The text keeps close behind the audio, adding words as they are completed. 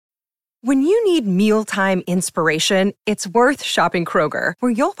When you need mealtime inspiration, it's worth shopping Kroger,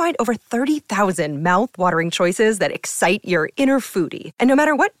 where you'll find over 30,000 mouth-watering choices that excite your inner foodie. And no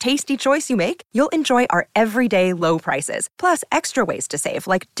matter what tasty choice you make, you'll enjoy our everyday low prices, plus extra ways to save,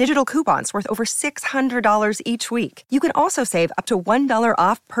 like digital coupons worth over $600 each week. You can also save up to $1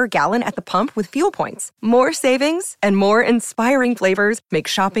 off per gallon at the pump with fuel points. More savings and more inspiring flavors make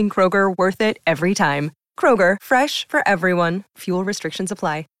shopping Kroger worth it every time. Kroger, fresh for everyone. Fuel restrictions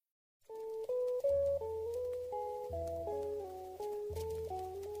apply.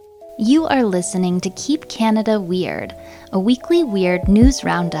 You are listening to Keep Canada Weird, a weekly weird news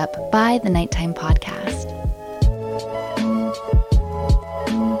roundup by the Nighttime Podcast.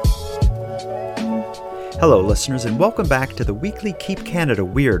 Hello, listeners, and welcome back to the weekly Keep Canada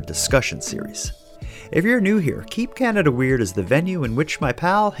Weird discussion series. If you're new here, Keep Canada Weird is the venue in which my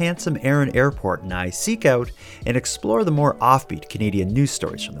pal, handsome Aaron Airport, and I seek out and explore the more offbeat Canadian news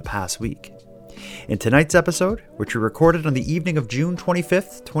stories from the past week. In tonight's episode, which we recorded on the evening of June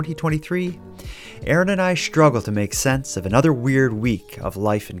 25th, 2023, Aaron and I struggle to make sense of another weird week of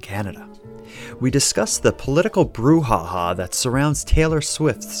life in Canada. We discuss the political brouhaha that surrounds Taylor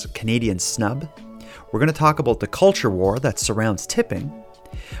Swift's Canadian snub. We're going to talk about the culture war that surrounds tipping.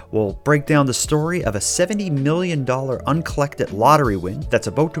 We'll break down the story of a $70 million uncollected lottery win that's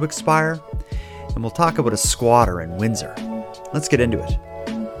about to expire. And we'll talk about a squatter in Windsor. Let's get into it.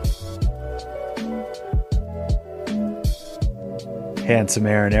 Handsome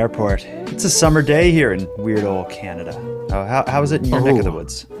Aaron Airport. It's a summer day here in weird old Canada. How is it in your neck of the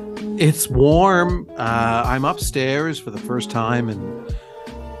woods? It's warm. I'm upstairs for the first time, and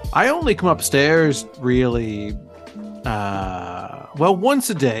I only come upstairs really, once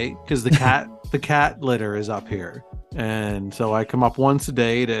a day because the cat litter is up here, and so I come up once a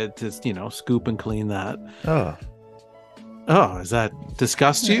day to scoop and clean that. Oh, does that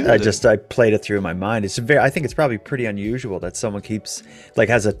disgust you? I played it through in my mind. I think it's probably pretty unusual that someone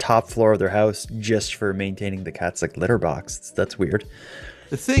has a top floor of their house just for maintaining the cat's litter box. That's weird.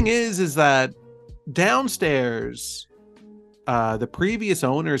 The thing is that downstairs, the previous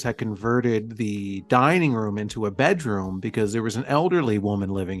owners had converted the dining room into a bedroom because there was an elderly woman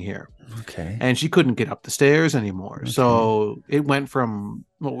living here. Okay. And she couldn't get up the stairs anymore. Okay. So it went from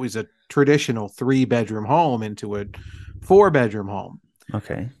what was a traditional 3-bedroom home into a 4-bedroom home.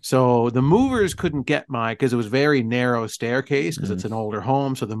 Okay. So the movers couldn't get because it was very narrow staircase because it's an older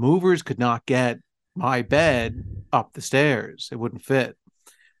home. So the movers could not get my bed up the stairs. It wouldn't fit.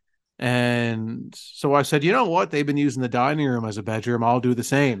 And so I said, you know what? They've been using the dining room as a bedroom. I'll do the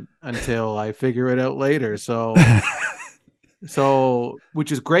same until I figure it out later. So,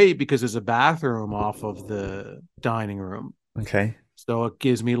 which is great because there's a bathroom off of the dining room. Okay. So it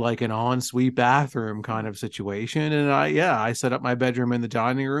gives me like an ensuite bathroom kind of situation. And I set up my bedroom in the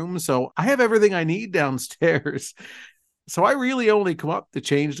dining room. So I have everything I need downstairs. So I really only come up to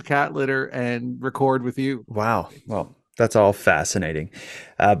change the cat litter and record with you. Wow. Well, that's all fascinating.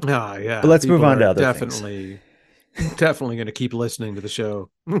 But let's move on to other things. Definitely going to keep listening to the show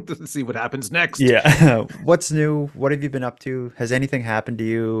to see what happens next. Yeah. What's new? What have you been up to? Has anything happened to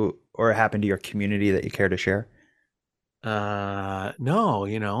you or happened to your community that you care to share? No,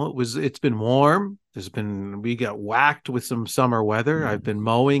 it's been warm. We got whacked with some summer weather. I've been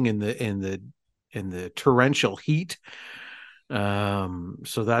mowing in the torrential heat.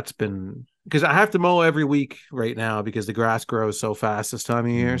 So that's been because I have to mow every week right now because the grass grows so fast this time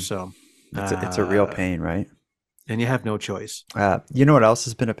of year. So it's a real pain, right? And you have no choice. You know what else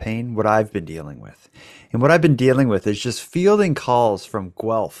has been a pain? What I've been dealing with. And what I've been dealing with is just fielding calls from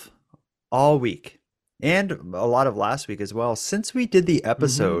Guelph all week. And a lot of last week as well. Since we did the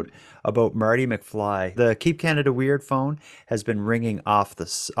episode about Marty McFly, the Keep Canada Weird phone has been ringing off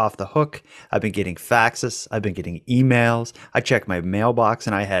the hook. I've been getting faxes. I've been getting emails. I checked my mailbox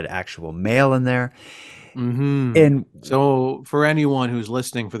and I had actual mail in there. Mm-hmm. And so for anyone who's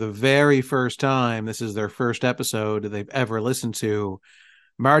listening for the very first time, this is their first episode they've ever listened to.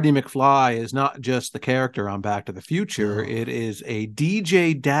 Marty McFly is not just the character on Back to the Future. It is a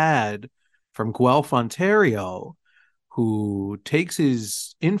DJ dad from Guelph, Ontario, who takes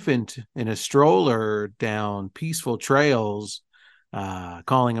his infant in a stroller down peaceful trails,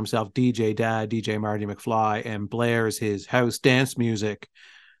 calling himself DJ Dad, DJ Marty McFly, and blares his house dance music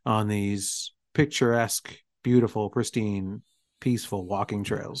on these picturesque, beautiful, pristine, peaceful walking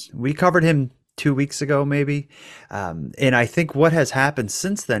trails. We covered him 2 weeks ago, maybe. And I think what has happened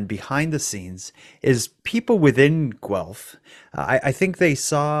since then behind the scenes is people within Guelph, I think they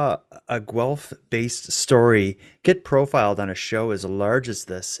saw a Guelph-based story get profiled on a show as large as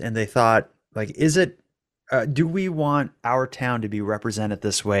this, and they thought, like, is it do we want our town to be represented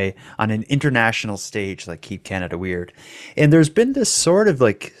this way on an international stage like Keep Canada Weird? And there's been this sort of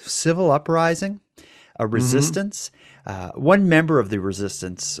like civil uprising, a resistance. One member of the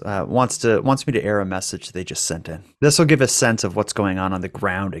resistance wants me to air a message they just sent in. This will give a sense of what's going on the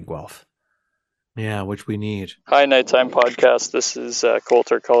ground in Guelph. Yeah, which we need. Hi, Nighttime Podcast. This is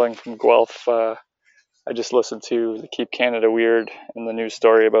Coulter calling from Guelph. I just listened to the Keep Canada Weird and the news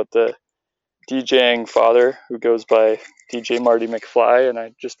story about the DJing father who goes by DJ Marty McFly, and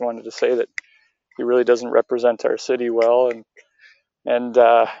I just wanted to say that he really doesn't represent our city well. And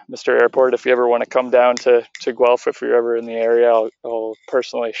Mr. Airport, if you ever want to come down to Guelph, if you're ever in the area, I'll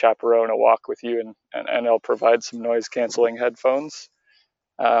personally chaperone a walk with you, and I'll provide some noise canceling headphones.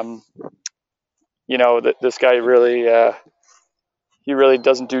 This guy really he really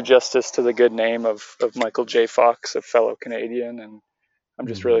doesn't do justice to the good name of Michael J. Fox, a fellow Canadian, and I'm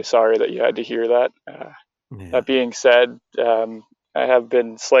just really sorry that you had to hear that. That being said, I have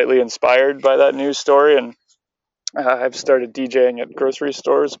been slightly inspired by that news story, and I've started DJing at grocery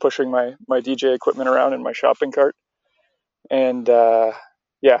stores, pushing my DJ equipment around in my shopping cart. And so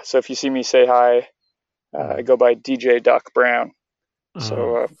if you see me, say hi. I go by DJ Doc Brown.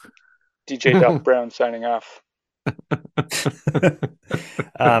 So DJ Doc Brown signing off.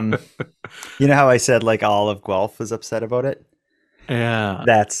 You know how I said like all of Guelph was upset about it? Yeah,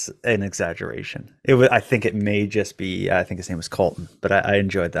 that's an exaggeration. I think it may just be. I think his name was Colton, but I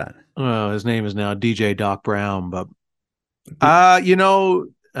enjoyed that. Well, his name is now DJ Doc Brown, but Doc,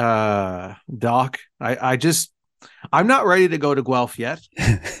 I'm not ready to go to Guelph yet.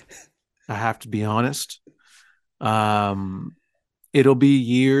 I have to be honest. It'll be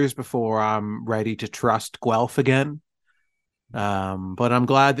years before I'm ready to trust Guelph again. But I'm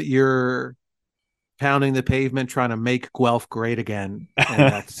glad that you're pounding the pavement, trying to make Guelph great again.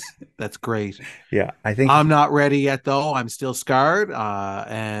 And that's great. Yeah, I think I'm not ready yet, though. I'm still scarred,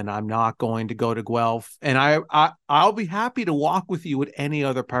 and I'm not going to go to Guelph. And I'll be happy to walk with you at any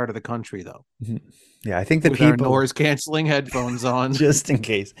other part of the country, though. Yeah, I think the people people noise canceling headphones on, just in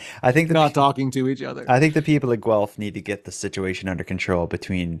case. I think not talking to each other. I think the people at Guelph need to get the situation under control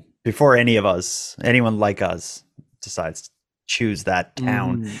before anyone like us decides to choose that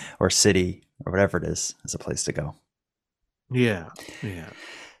town or city or whatever it is as a place to go. Yeah.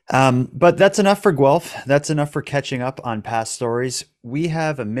 But that's enough for Guelph. That's enough for catching up on past stories. We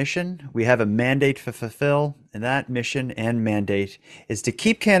have a mission. We have a mandate to fulfill. And that mission and mandate is to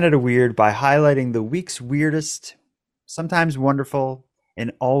keep Canada weird by highlighting the week's weirdest, sometimes wonderful,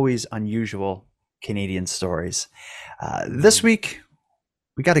 and always unusual Canadian stories. This week,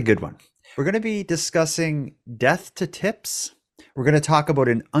 we got a good one. We're going to be discussing death to tips. We're going to talk about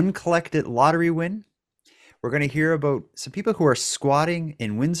an uncollected lottery win. We're going to hear about some people who are squatting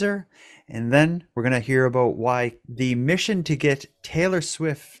in Windsor. And then we're going to hear about why the mission to get Taylor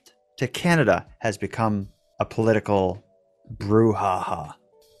Swift to Canada has become a political brouhaha.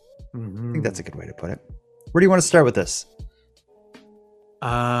 I think that's a good way to put it. Where do you want to start with this?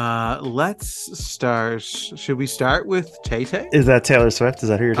 Let's start. Should we start with Tay Tay? Is that Taylor Swift? Is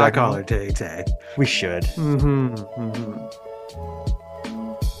that who you're talking about? I call her Tay Tay. We should.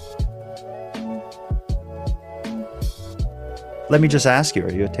 Let me just ask you,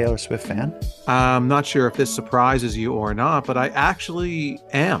 are you a Taylor Swift fan? I'm not sure if this surprises you or not, but I actually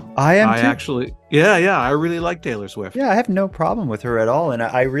am. I am too. Actually, yeah, I really like Taylor Swift. Yeah, I have no problem with her at all. And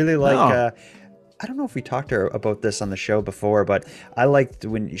I really like, I don't know if we talked to her about this on the show before, but I liked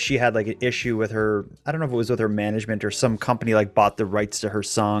when she had like an issue with her, I don't know if it was with her management or some company like bought the rights to her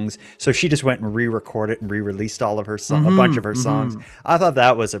songs. So she just went and re-recorded and re-released all of her songs, a bunch of her songs. I thought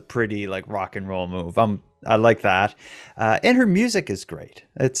that was a pretty like rock and roll move. I like that. And her music is great.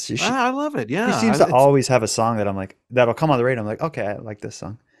 I love it. Yeah. She seems to always have a song that I'm like, that'll come on the radio. I'm like, okay, I like this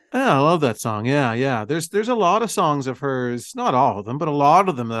song. Yeah, I love that song. Yeah. There's a lot of songs of hers, not all of them, but a lot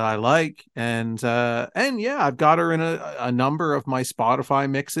of them that I like. And yeah, I've got her in a number of my Spotify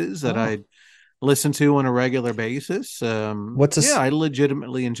mixes that I listen to on a regular basis. I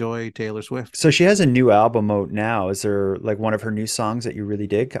legitimately enjoy Taylor Swift. So she has a new album out now. Is there like one of her new songs that you really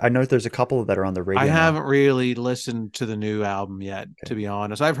dig? I know there's a couple that are on the radio. I haven't really listened to the new album yet, to be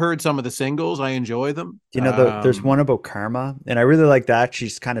honest. I've heard some of the singles. I enjoy them. You know, there's one about karma, and I really like that.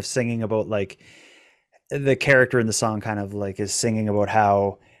 She's kind of singing about like the character in the song kind of like is singing about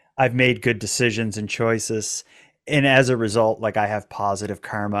how I've made good decisions and choices. And as a result, like I have positive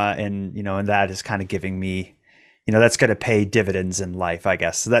karma and, and that is kind of giving me, that's going to pay dividends in life, I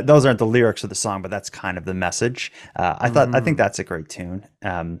guess. So those aren't the lyrics of the song, but that's kind of the message. I think that's a great tune.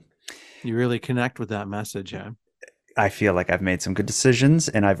 You really connect with that message, yeah. I feel like I've made some good decisions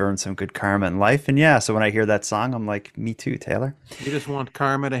and I've earned some good karma in life. And yeah, so when I hear that song, I'm like, me too, Taylor. You just want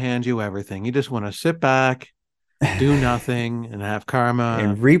karma to hand you everything. You just want to sit back, do nothing, and have karma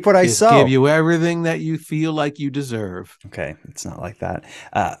And reap what I just give sow. you everything that you feel like you deserve. Okay, it's not like that.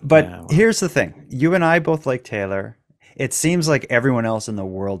 But Yeah, well, here's the thing. You and I both like Taylor. It seems like everyone else in the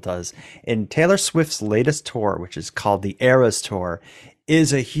world does. And Taylor Swift's latest tour, which is called the Eras Tour,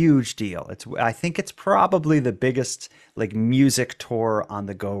 is a huge deal. I think it's probably the biggest like music tour on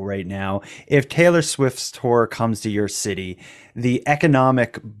the go right now. If Taylor Swift's tour comes to your city, the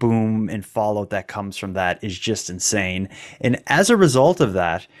economic boom and fallout that comes from that is just insane. And as a result of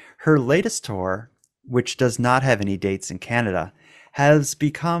that, her latest tour, which does not have any dates in Canada, has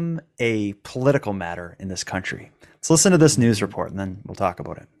become a political matter in this country. Let's listen to this news report and then we'll talk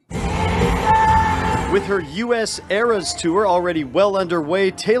about it. With her U.S. Eras Tour already well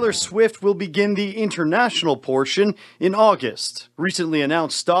underway, Taylor Swift will begin the international portion in August. Recently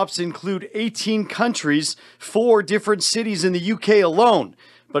announced stops include 18 countries, 4 different cities in the UK alone.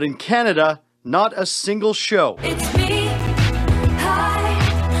 But in Canada, not a single show. It's me.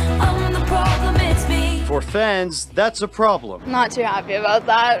 Hi, I'm the problem, it's me. For fans, that's a problem. Not too happy about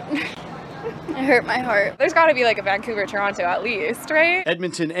that. It hurt my heart. There's got to be like a Vancouver, Toronto at least, right?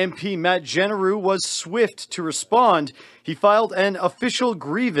 Edmonton MP Matt Genereux was swift to respond. He filed an official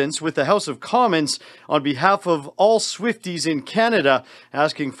grievance with the House of Commons on behalf of all Swifties in Canada,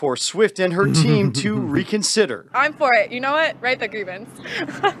 asking for Swift and her team to reconsider. I'm for it. You know what? Write the grievance.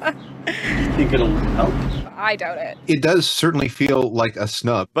 Think it'll help? I doubt it. It does certainly feel like a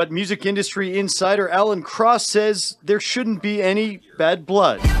snub. But music industry insider Alan Cross says there shouldn't be any bad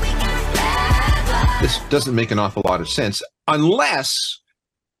blood. This doesn't make an awful lot of sense unless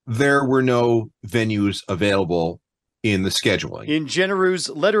there were no venues available in the scheduling. In Genereux's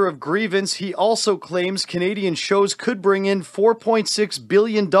letter of grievance, he also claims Canadian shows could bring in $4.6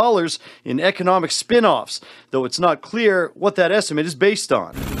 billion in economic spin-offs, though it's not clear what that estimate is based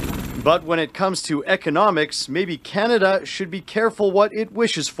on. But when it comes to economics, maybe Canada should be careful what it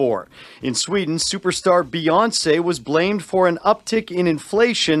wishes for. In Sweden, superstar Beyoncé was blamed for an uptick in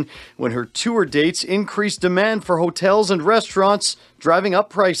inflation when her tour dates increased demand for hotels and restaurants, driving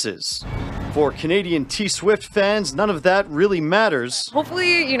up prices. For Canadian T-Swift fans, none of that really matters.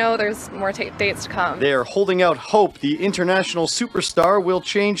 Hopefully, there's more dates to come. They are holding out hope the international superstar will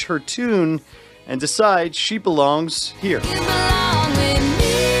change her tune and decide she belongs here. You belong with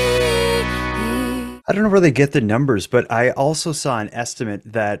me. I don't know where they get the numbers, but I also saw an estimate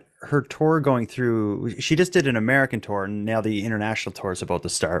that her tour going through, she just did an American tour, and now the international tour is about to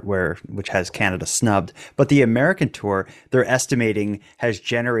start, which has Canada snubbed. But the American tour, they're estimating, has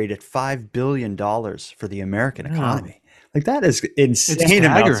generated $5 billion for the American economy. Like, that is insane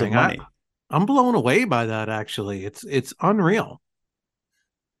amounts of money. I'm blown away by that, actually. It's unreal.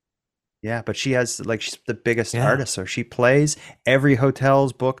 Yeah, but she's the biggest artist, so she plays. Every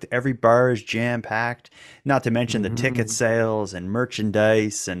hotel's booked, every bar is jam-packed, not to mention the ticket sales and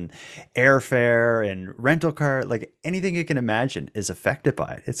merchandise and airfare and rental car, like anything you can imagine is affected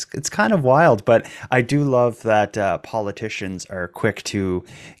by it. It's kind of wild, but I do love that politicians are quick to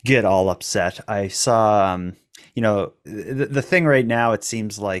get all upset. I saw, the thing right now, it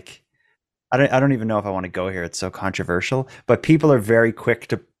seems like, I don't even know if I want to go here, it's so controversial, but people are very quick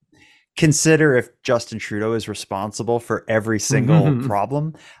to consider if Justin Trudeau is responsible for every single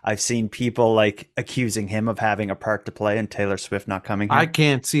problem. I've seen people like accusing him of having a part to play in Taylor Swift not coming here. I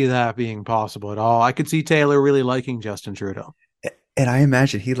can't see that being possible at all. I could see Taylor really liking Justin Trudeau. And I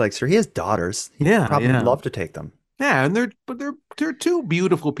imagine he likes her. He has daughters. He'd probably love to take them. Yeah, and they're two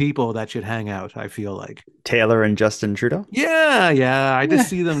beautiful people that should hang out, I feel like. Taylor and Justin Trudeau? Yeah. I just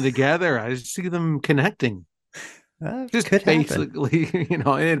see them together. I just see them connecting. Just basically, in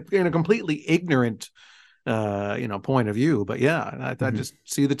a completely ignorant, point of view. But yeah, I just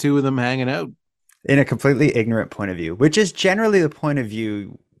see the two of them hanging out. In a completely ignorant point of view, which is generally the point of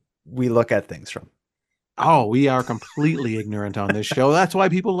view we look at things from. Oh, we are completely ignorant on this show. That's why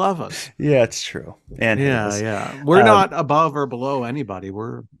people love us. Yeah, it's true. And we're not above or below anybody.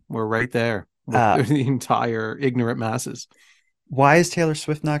 We're right there with the entire ignorant masses. Why is Taylor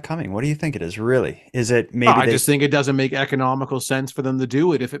Swift not coming? What do you think it is, really? Is it maybe I just think it doesn't make economical sense for them to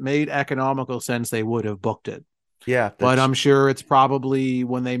do it. If it made economical sense, they would have booked it. Yeah. But I'm sure it's probably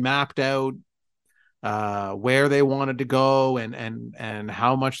when they mapped out where they wanted to go and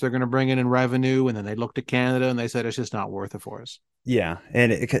how much they're going to bring in revenue, and then they looked at Canada and they said it's just not worth it for us. Yeah,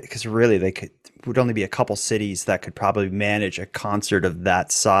 and because really would only be a couple cities that could probably manage a concert of that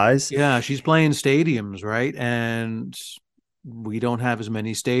size. Yeah, she's playing stadiums, right? And we don't have as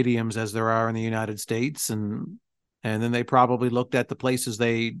many stadiums as there are in the United States, and And then they probably looked at the places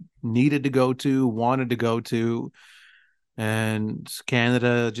they needed to go to, wanted to go to, and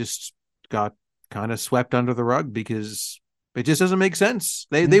Canada just got kind of swept under the rug because it just doesn't make sense.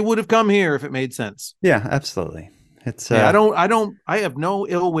 They would have come here if it made sense. Yeah, absolutely. It's I have no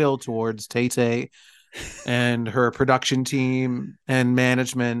ill will towards Tay and her production team and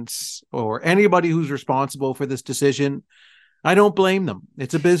management or anybody who's responsible for this decision. I don't blame them.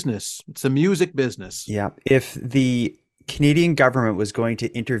 It's a business. It's a music business. Yeah. If the Canadian government was going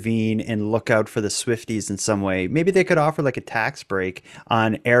to intervene and look out for the Swifties in some way, maybe they could offer like a tax break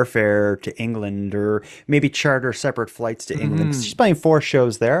on airfare to England, or maybe charter separate flights to England. 'Cause she's playing 4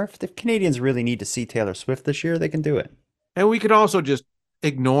 shows there. If the Canadians really need to see Taylor Swift this year, they can do it. And we could also just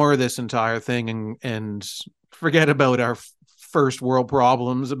ignore this entire thing and forget about our first world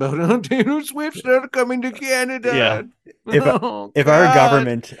problems about Taylor Swift's not coming to Canada. Yeah. If our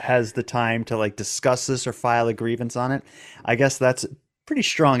government has the time to like discuss this or file a grievance on it, I guess that's pretty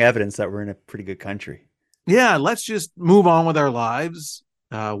strong evidence that we're in a pretty good country. Yeah, let's just move on with our lives,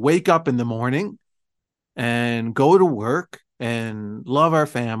 wake up in the morning and go to work and love our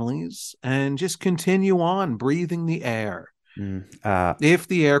families and just continue on breathing the air. If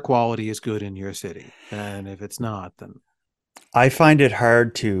the air quality is good in your city, and if it's not, then I find it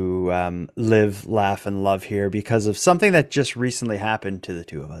hard to live, laugh, and love here because of something that just recently happened to the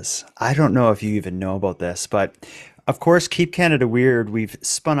two of us. I don't know if you even know about this, but of course, Keep Canada Weird, we've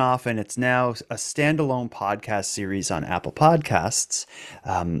spun off and it's now a standalone podcast series on Apple Podcasts,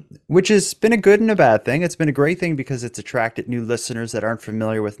 which has been a good and a bad thing. It's been a great thing because it's attracted new listeners that aren't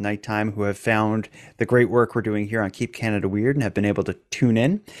familiar with Nighttime who have found the great work we're doing here on Keep Canada Weird and have been able to tune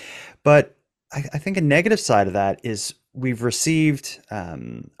in. But I think a negative side of that is we've received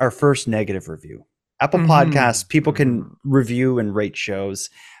our first negative review. Apple Podcasts, people can review and rate shows.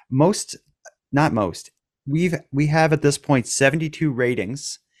 We have at this point 72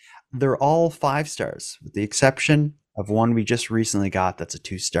 ratings. They're all 5 stars, with the exception of one we just recently got that's a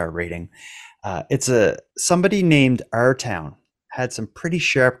 2-star rating. It's somebody named Our Town had some pretty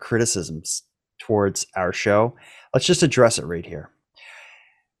sharp criticisms towards our show. Let's just address it right here.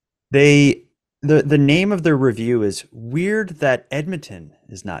 The name of their review is Weird That Edmonton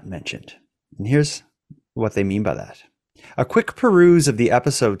is Not Mentioned. And here's what they mean by that. A quick peruse of the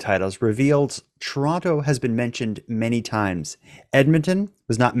episode titles reveals Toronto has been mentioned many times. Edmonton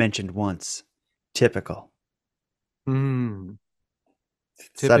was not mentioned once. Typical.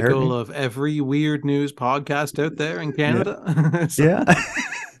 Typical of every weird news podcast out there in Canada. Yeah.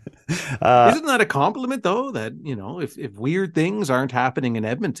 Isn't that a compliment though? That, you know, if weird things aren't happening in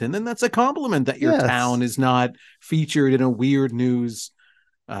Edmonton, then that's a compliment that your town is not featured in a weird news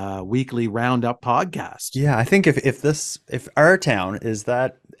weekly roundup podcast. Yeah, I think if Our Town is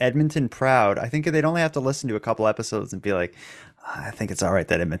that Edmonton proud, I think they'd only have to listen to a couple episodes and be like, I think it's all right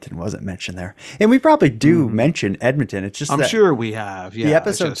that Edmonton wasn't mentioned there. And we probably do mention Edmonton. It's just I'm sure we have. Yeah, the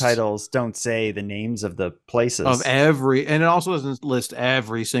episode titles don't say the names of the places and it also doesn't list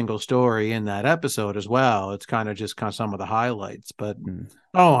every single story in that episode as well. It's kind of some of the highlights. But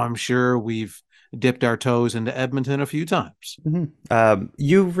I'm sure we've dipped our toes into Edmonton a few times.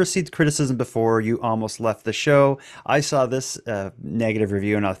 You've received criticism before. You almost left the show. I saw this negative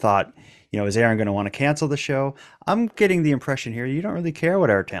review and I thought, you know, is Aaron going to want to cancel the show? I'm getting the impression here you don't really care what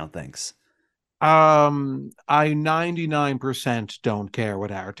Our Town thinks. I 99% don't care what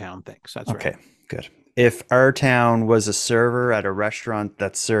Our Town thinks. That's right. Okay, good. If Our Town was a server at a restaurant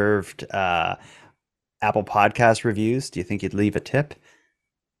that served Apple Podcast reviews, do you think you'd leave a tip?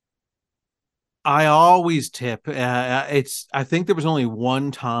 I always tip. I think there was only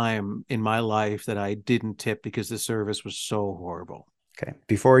one time in my life that I didn't tip because the service was so horrible. Okay.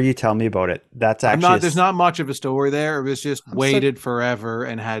 Before you tell me about it, that's actually there's not much of a story there. It was just waited forever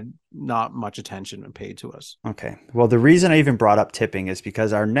and had not much attention paid to us. Okay. Well, the reason I even brought up tipping is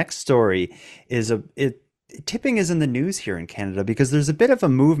because our next story is tipping is in the news here in Canada because there's a bit of a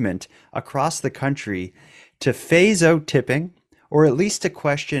movement across the country to phase out tipping, or at least to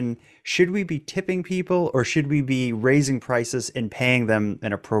question, should we be tipping people or should we be raising prices and paying them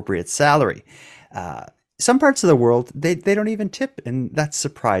an appropriate salary? Some parts of the world, they don't even tip, and that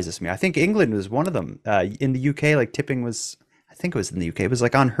surprises me. I think England was one of them. In the UK, like tipping was, I think it was in the UK, it was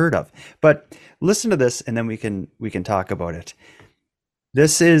like unheard of. But listen to this, and then we can talk about it.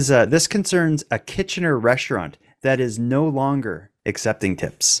 This concerns a Kitchener restaurant that is no longer accepting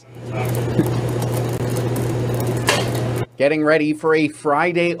tips. Getting ready for a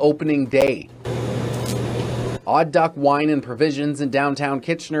Friday opening day. Odd Duck Wine and Provisions in downtown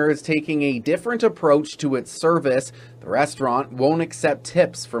Kitchener is taking a different approach to its service. The restaurant won't accept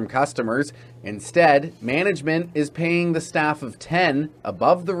tips from customers. Instead, management is paying the staff of 10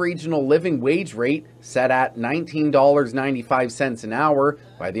 above the regional living wage rate set at $19.95 an hour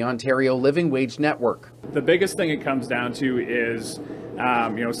by the Ontario Living Wage Network. The biggest thing it comes down to is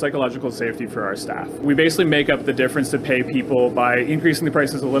psychological safety for our staff. We basically make up the difference to pay people by increasing the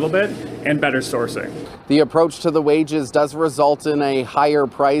prices a little bit and better sourcing. The approach to the wages does result in a higher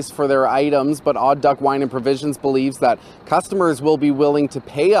price for their items, but Odd Duck Wine and Provisions believes that customers will be willing to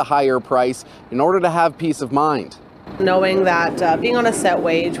pay a higher price in order to have peace of mind. Knowing that being on a set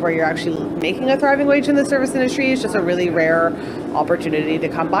wage where you're actually making a thriving wage in the service industry is just a really rare opportunity to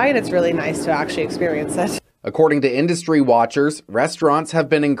come by, and it's really nice to actually experience it. According to industry watchers, restaurants have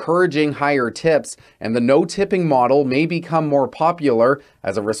been encouraging higher tips, and the no tipping model may become more popular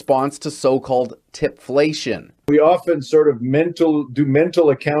as a response to so-called tipflation. We often sort of do mental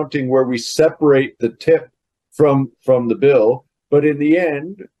accounting where we separate the tip from the bill, but in the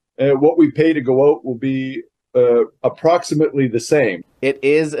end, what we pay to go out will be approximately the same. It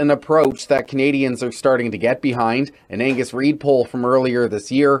is an approach that Canadians are starting to get behind. An Angus Reid poll from earlier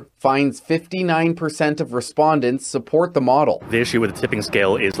this year finds 59% of respondents support the model. The issue with the tipping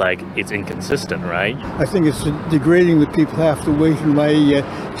scale is it's inconsistent, right? I think it's degrading that people have to wait in my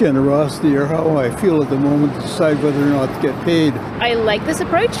generosity or how I feel at the moment to decide whether or not to get paid. I like this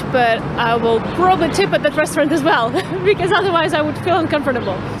approach, but I will probably tip at that restaurant as well because otherwise I would feel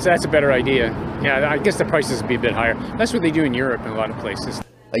uncomfortable. So that's a better idea. Yeah, I guess the prices would be a bit higher. That's what they do in Europe in a lot of places.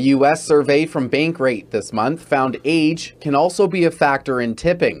 A U.S. survey from Bankrate this month found age can also be a factor in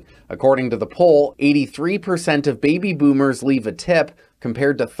tipping. According to the poll, 83% of baby boomers leave a tip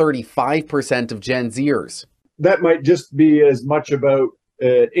compared to 35% of Gen Zers. That might just be as much about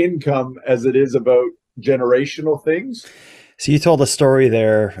income as it is about generational things. So you told a story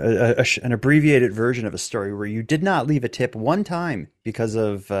there, an abbreviated version of a story where you did not leave a tip one time because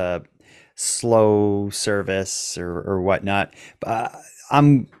of slow service or whatnot.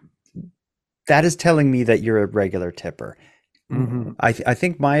 That is telling me that you're a regular tipper. Mm-hmm. I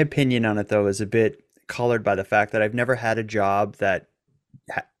think my opinion on it though is a bit colored by the fact that I've never had a job that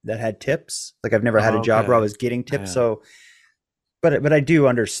had tips. Like I've never had a job where I was getting tips. Yeah. So, but I do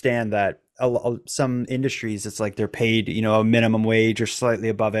understand that some industries it's like they're paid, a minimum wage or slightly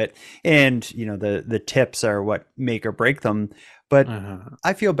above it, and the tips are what make or break them. But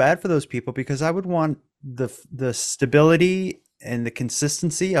I feel bad for those people because I would want the stability and the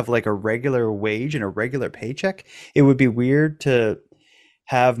consistency of like a regular wage and a regular paycheck. It would be weird to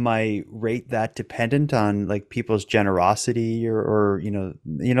have my rate that dependent on like people's generosity or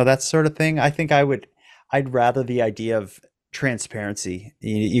that sort of thing. I think I'd rather the idea of transparency.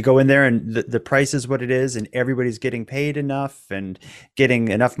 You go in there and the price is what it is and everybody's getting paid enough and getting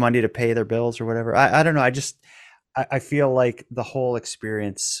enough money to pay their bills or whatever. I don't know. I feel like the whole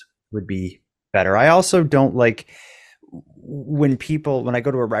experience would be better. I also don't like when I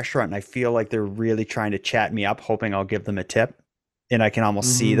go to a restaurant and I feel like they're really trying to chat me up, hoping I'll give them a tip. And I can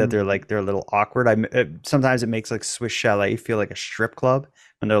almost see that they're a little awkward. Sometimes it makes like Swiss Chalet feel like a strip club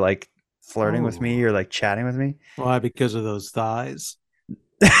when they're like flirting with me or like chatting with me. Why? Because of those thighs.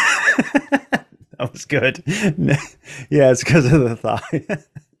 That was good. Yeah, it's because of the thigh.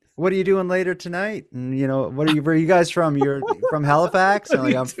 What are you doing later tonight? And where are you guys from? You're from Halifax? What are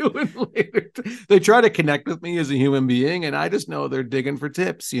you doing later? They try to connect with me as a human being, and I just know they're digging for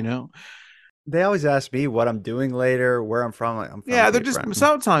tips. They always ask me what I'm doing later, where I'm from. Like, I'm from they're just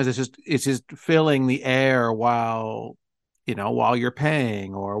sometimes it's just filling the air while you're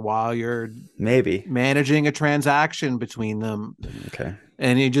paying or while you're maybe managing a transaction between them. Okay,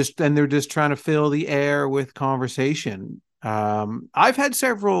 and they're just trying to fill the air with conversation. I've had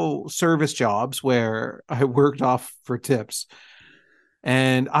several service jobs where I worked off for tips,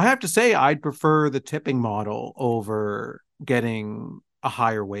 and I have to say I'd prefer the tipping model over getting a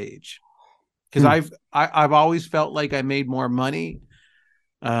higher wage because I've always felt like I made more money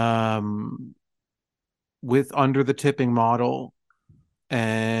with under the tipping model,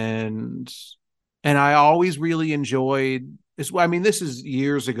 and I always really enjoyed this. I mean, this is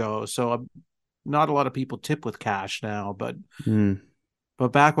years ago, so not a lot of people tip with cash now, but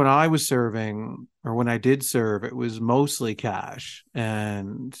back when I was serving or when I did serve, it was mostly cash,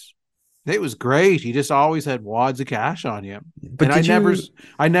 and it was great. You just always had wads of cash on you. But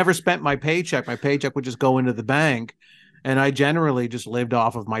I never spent my paycheck. My paycheck would just go into the bank, and I generally just lived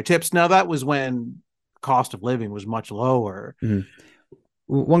off of my tips. Now that was when cost of living was much lower.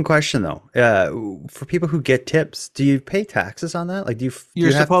 One question though, for people who get tips, do you pay taxes on that? Like,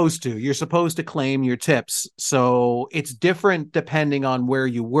 You're supposed to claim your tips. So it's different depending on where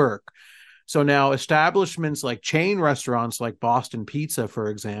you work. So now establishments like chain restaurants like Boston Pizza, for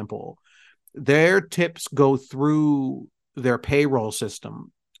example, their tips go through their payroll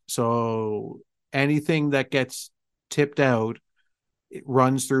system. So anything that gets tipped out, it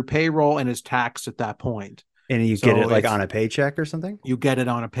runs through payroll and is taxed at that point. And you get it like on a paycheck or something? You get it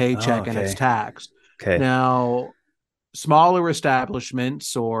on a paycheck and it's taxed. Okay. Now, smaller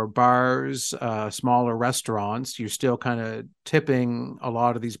establishments or bars, smaller restaurants, you're still kind of tipping a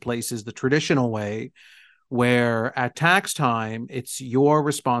lot of these places the traditional way, where at tax time, it's your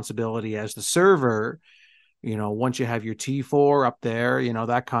responsibility as the server. Once you have your T4 up there,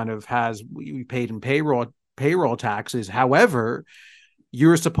 that kind of has, we paid in payroll taxes. However,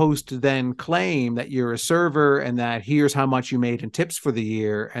 you're supposed to then claim that you're a server and that here's how much you made in tips for the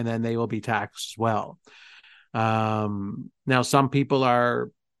year, and then they will be taxed as well. Now, some people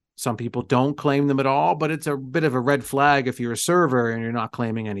don't claim them at all, but it's a bit of a red flag if you're a server and you're not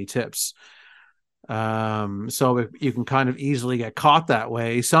claiming any tips. So you can kind of easily get caught that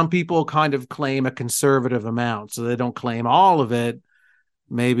way. Some people kind of claim a conservative amount, so they don't claim all of it.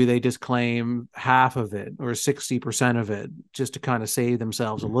 Maybe they just claim half of it or 60% of it just to kind of save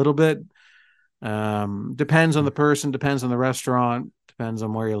themselves a little bit. Depends on the person, depends on the restaurant, depends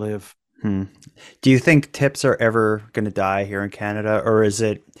on where you live. Do you think tips are ever going to die here in Canada, or is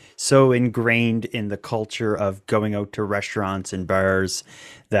it so ingrained in the culture of going out to restaurants and bars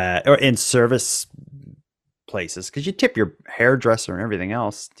or in service places? Because you tip your hairdresser and everything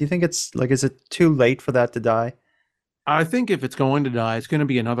else. Do you think it's like, is it too late for that to die? I think if it's going to die, it's going to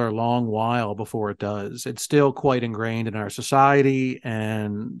be another long while before it does. It's still quite ingrained in our society.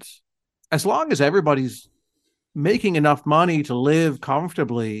 And as long as everybody's making enough money to live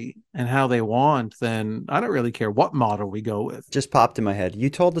comfortably and how they want, then I don't really care what model we go with. Just popped in my head.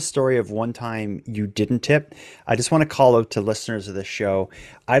 You told the story of one time you didn't tip. I just want to call out to listeners of this show.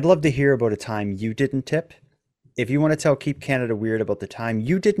 I'd love to hear about a time you didn't tip. If you want to tell Keep Canada Weird about the time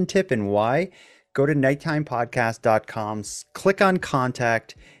you didn't tip and why, go to nighttimepodcast.com, click on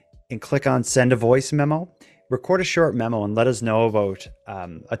contact, and click on send a voice memo. Record a short memo and let us know about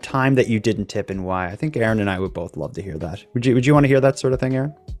a time that you didn't tip and why. I think Aaron and I would both love to hear that. Would you want to hear that sort of thing,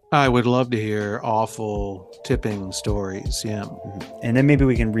 Aaron? I would love to hear awful tipping stories, yeah. And then maybe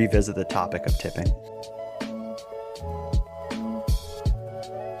we can revisit the topic of tipping.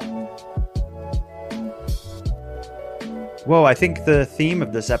 Whoa, I think the theme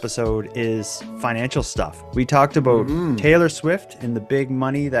of this episode is financial stuff. We talked about Taylor Swift and the big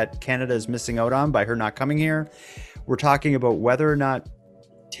money that Canada is missing out on by her not coming here. We're talking about whether or not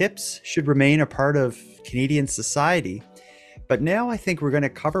tips should remain a part of Canadian society. But now I think we're going to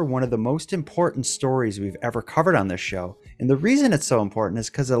cover one of the most important stories we've ever covered on this show. And the reason it's so important is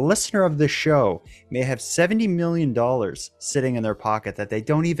because a listener of this show may have $70 million sitting in their pocket that they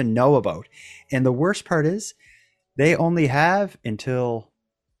don't even know about. And the worst part is, they only have until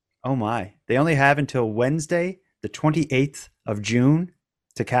Wednesday, the 28th of June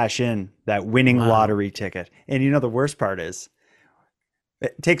to cash in that winning lottery ticket. And the worst part is,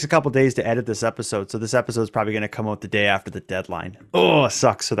 it takes a couple days to edit this episode. So this episode is probably going to come out the day after the deadline. Oh, it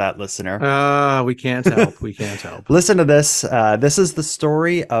sucks for that listener. We can't help. We can't help. Listen to this. This is the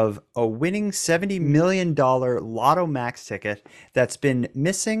story of a winning $70 million Lotto Max ticket that's been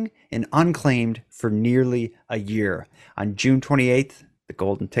missing and unclaimed for nearly a year. On June 28th, the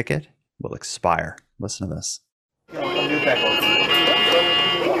golden ticket will expire. Listen to this.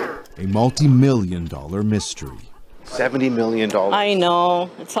 A multi-million-dollar mystery. $70 million. I know.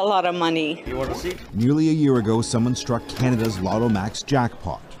 It's a lot of money. You want to see? Nearly a year ago, someone struck Canada's Lotto Max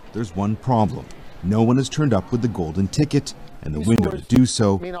jackpot. There's one problem. No one has turned up with the golden ticket, and the window to do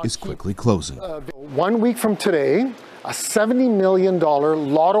so is quickly closing. 1 week from today, a $70 million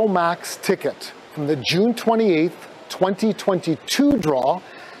Lotto Max ticket from the June 28th, 2022 draw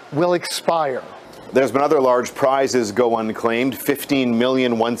will expire. There's been other large prizes go unclaimed. $15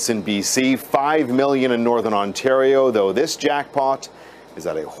 million once in BC, $5 million in Northern Ontario, though this jackpot is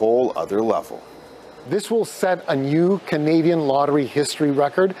at a whole other level. This will set a new Canadian lottery history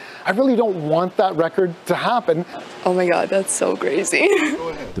record. I really don't want that record to happen. Oh my God, that's so crazy.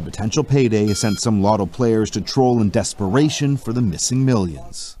 The potential payday has sent some lotto players to troll in desperation for the missing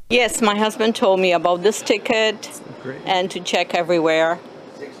millions. Yes, my husband told me about this ticket and to check everywhere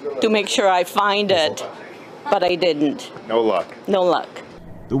to make sure I find it, but I didn't. No luck. No luck.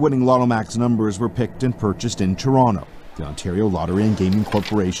 The winning Lotto Max numbers were picked and purchased in Toronto. The Ontario Lottery and Gaming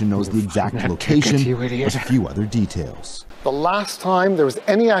Corporation knows the exact location with a few other details. The last time there was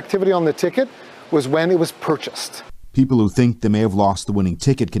any activity on the ticket was when it was purchased. People who think they may have lost the winning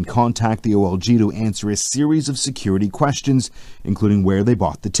ticket can contact the OLG to answer a series of security questions, including where they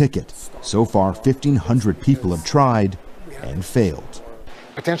bought the ticket. So far, 1,500 people have tried and failed.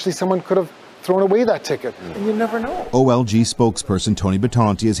 Potentially someone could have throwing away that ticket. And you never know. OLG spokesperson Tony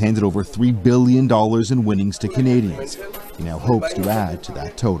Batanti has handed over $3 billion in winnings to Canadians. He now hopes to add to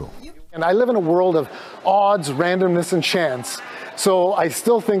that total. And I live in a world of odds, randomness, and chance. So I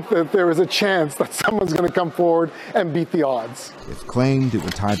still think that there is a chance that someone's going to come forward and beat the odds. If claimed, it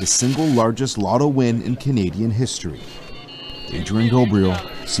would tie the single largest lotto win in Canadian history. Adrian Gabriel,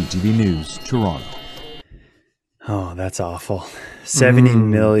 CTV News, Toronto. Oh, that's awful. 70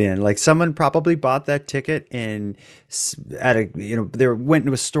 million. Like someone probably bought that ticket and they went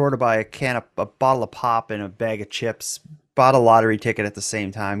into a store to buy a bottle of pop and a bag of chips, bought a lottery ticket at the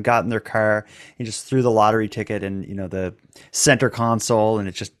same time, got in their car and just threw the lottery ticket in, the center console, and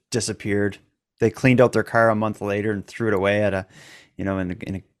it just disappeared. They cleaned out their car a month later and threw it away at in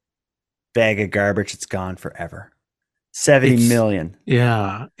a bag of garbage. It's gone forever. 70 million.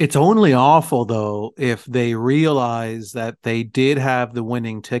 Yeah. It's only awful, though, if they realize that they did have the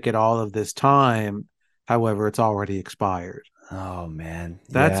winning ticket all of this time. However, it's already expired. Oh, man.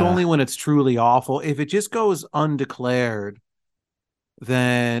 That's Yeah. only when it's truly awful. If it just goes undeclared,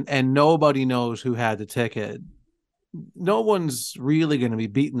 and nobody knows who had the ticket, no one's really going to be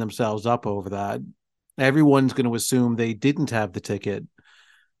beating themselves up over that. Everyone's going to assume they didn't have the ticket.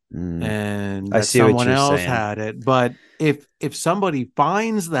 And that someone else had it. But if somebody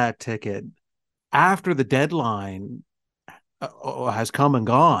finds that ticket after the deadline has come and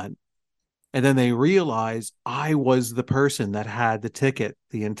gone, and then they realize I was the person that had the ticket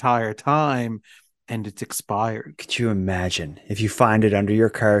the entire time and it's expired. Could you imagine if you find it under your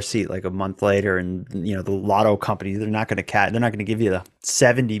car seat like a month later, and the lotto company, they're not going to give you the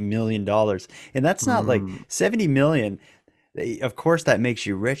 $70 million. And that's not like 70 million. Of course that makes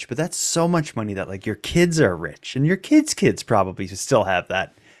you rich, but that's so much money that like your kids are rich, and your kids probably still have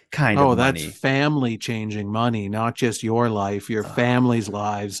that kind of money. That's family changing money, not just your life. Your family's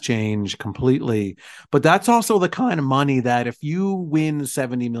lives change completely. But that's also the kind of money that if you win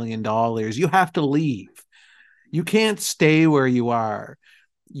 $70 million, you have to leave. You can't stay where you are.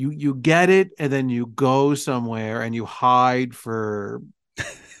 You get it, and then you go somewhere and you hide for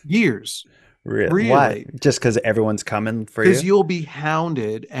years. Really? Why? Just because everyone's coming for you? Because you'll be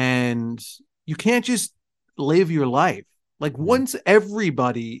hounded, and you can't just live your life. Like once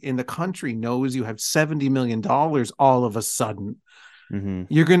everybody in the country knows you have $70 million all of a sudden,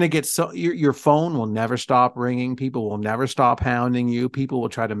 you're going to get your phone will never stop ringing. People will never stop hounding you. People will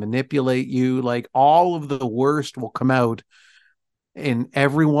try to manipulate you. Like all of the worst will come out in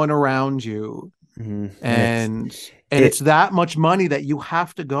everyone around you. And it's that much money that you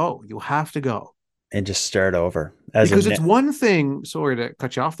have to go. You have to go and just start over. Because it's one thing. Sorry to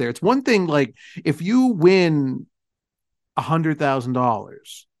cut you off there. It's one thing. Like if you win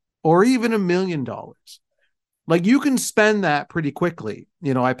 $100,000 or even $1 million, like you can spend that pretty quickly.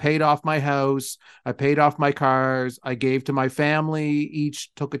 I paid off my house. I paid off my cars. I gave to my family. Each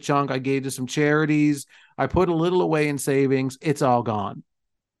took a chunk. I gave to some charities. I put a little away in savings. It's all gone.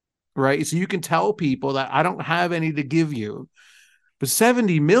 Right. So you can tell people that I don't have any to give you, but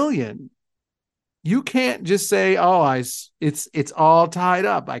 70 million, you can't just say, oh, it's all tied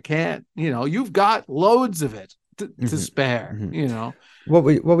up. I can't, you've got loads of it to spare,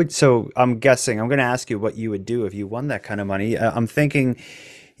 So I'm guessing, I'm going to ask you what you would do if you won that kind of money. I'm thinking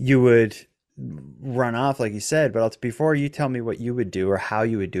you would run off, like you said, but before you tell me what you would do or how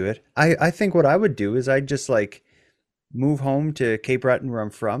you would do it, I think what I would do is I'd just move home to Cape Breton, where I'm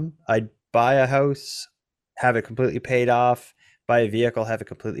from. I'd buy a house, have it completely paid off, buy a vehicle, have it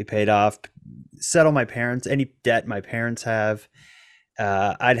completely paid off, settle my parents, any debt my parents have.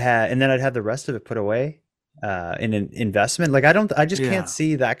 And then I'd have the rest of it put away in an investment. Like I just can't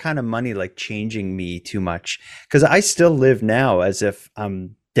see that kind of money changing me too much, because I still live now as if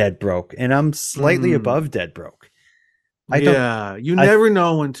I'm dead broke, and I'm slightly above dead broke. You never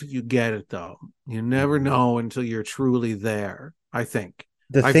know until you get it, though. You never know until you're truly there, I think.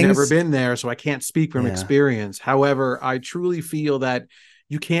 I've never been there, so I can't speak from experience. However, I truly feel that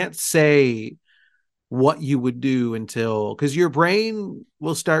you can't say what you would do because your brain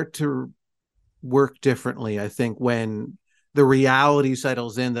will start to work differently, I think, when the reality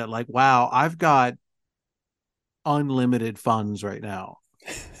settles in that wow, I've got unlimited funds right now.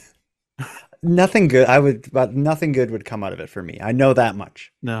 Nothing good. Nothing good would come out of it for me. I know that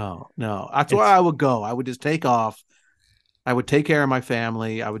much. No. That's where I would go. I would just take off. I would take care of my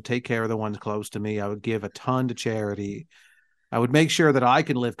family. I would take care of the ones close to me. I would give a ton to charity. I would make sure that I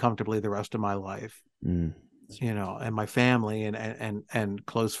can live comfortably the rest of my life. And my family and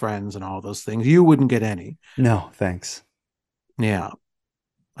close friends and all those things. You wouldn't get any. No, thanks. Yeah.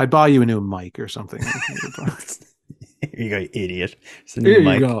 I'd buy you a new mic or something. Here you go, you idiot. It's the Here new you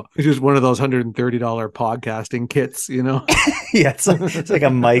mic. go. It's just one of those $130 podcasting kits, you know? Yeah, it's like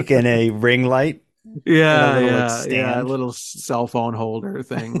a mic and a ring light. Yeah, and a little, like, yeah, stand. a little cell phone holder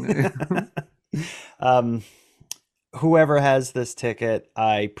thing. Whoever has this ticket,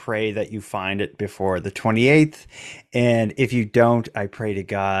 I pray that you find it before the 28th. And if you don't, I pray to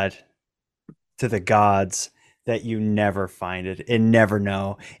God, to the gods, that you never find it and never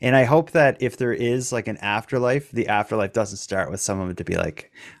know. And I hope that if there is like an afterlife, the afterlife doesn't start with someone to be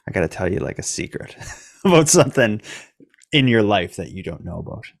like, I got to tell you like a secret about something in your life that you don't know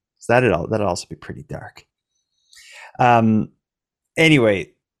about. So that'd also be pretty dark.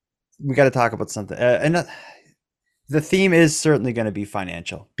 Anyway, we got to talk about something. And the theme is certainly going to be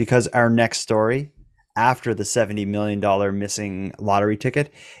financial, because our next story after the $70 million missing lottery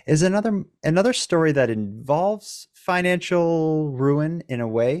ticket is another story that involves financial ruin in a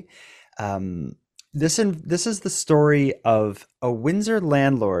way. This is the story of a Windsor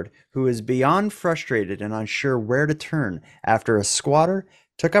landlord who is beyond frustrated and unsure where to turn after a squatter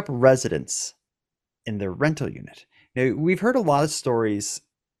took up residence in their rental unit. Now, we've heard a lot of stories.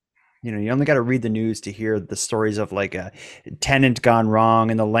 You know, you only got to read the news to hear the stories of like a tenant gone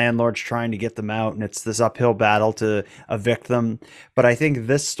wrong and the landlord's trying to get them out, and it's this uphill battle to evict them. But I think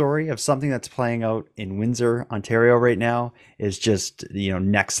this story of something that's playing out in Windsor, Ontario right now is just,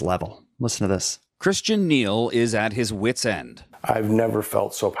 next level. Listen to this. Christian Neal is at his wit's end. I've never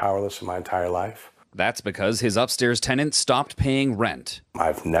felt so powerless in my entire life. That's because his upstairs tenant stopped paying rent.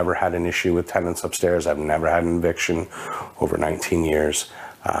 I've never had an issue with tenants upstairs. I've never had an eviction over 19 years.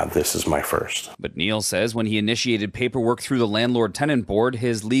 This is my first. But Neal says when he initiated paperwork through the landlord-tenant board,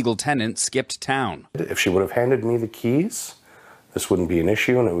 his legal tenant skipped town. If she would have handed me the keys, this wouldn't be an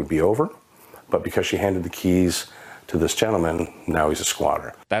issue and it would be over. But because she handed the keys to this gentleman, now he's a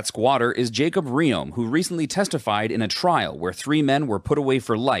squatter. That squatter is Jacob Riom, who recently testified in a trial where 3 men were put away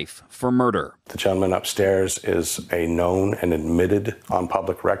for life for murder. The gentleman upstairs is a known and admitted on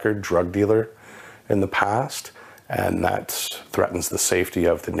public record drug dealer in the past, and that threatens the safety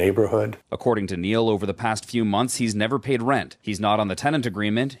of the neighborhood. According to Neal, over the past few months, he's never paid rent. He's not on the tenant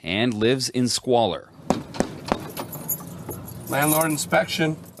agreement and lives in squalor. Landlord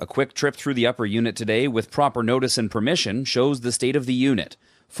inspection. A quick trip through the upper unit today with proper notice and permission shows the state of the unit,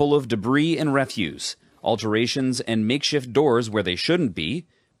 full of debris and refuse, alterations and makeshift doors where they shouldn't be,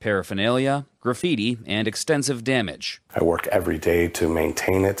 paraphernalia, graffiti, and extensive damage. I work every day to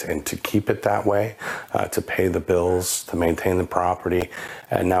maintain it and to keep it that way, to pay the bills, to maintain the property,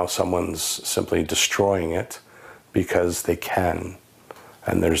 and now someone's simply destroying it because they can.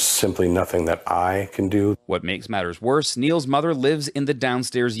 And there's simply nothing that I can do. What makes matters worse, Neal's mother lives in the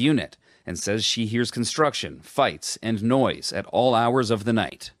downstairs unit and says she hears construction, fights, and noise at all hours of the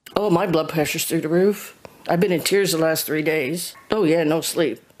night. Oh, my blood pressure's through the roof. I've been in tears the last 3 days. Oh yeah, no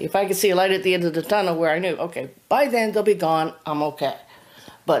sleep. If I could see a light at the end of the tunnel where I knew, okay, by then they'll be gone, I'm okay.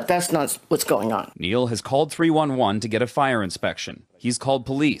 But that's not what's going on. Neal has called 311 to get a fire inspection. He's called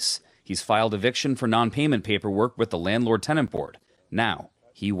police. He's filed eviction for non-payment paperwork with the landlord-tenant board. Now,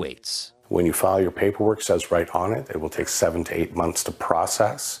 he waits. When you file your paperwork, it says right on it, it will take 7 to 8 months to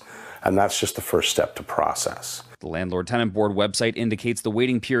process. And that's just the first step to process. The landlord-tenant board website indicates the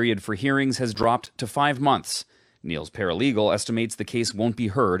waiting period for hearings has dropped to 5 months. Neal's paralegal estimates the case won't be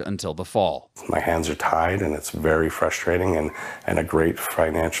heard until the fall. My hands are tied and it's very frustrating and a great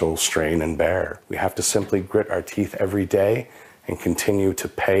financial strain and bear. We have to simply grit our teeth every day and continue to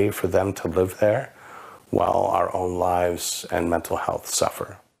pay for them to live there while our own lives and mental health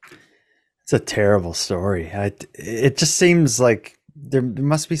suffer. It's a terrible story. It just seems like there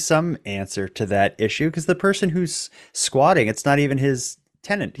must be some answer to that issue, because the person who's squatting, it's not even his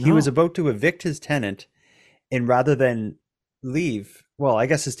tenant. He was about to evict his tenant, and rather than leave, well, I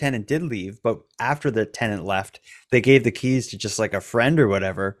guess his tenant did leave, but after the tenant left, they gave the keys to just like a friend or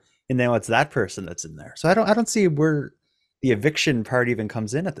whatever, and now it's that person that's in there. So I don't see where the eviction part even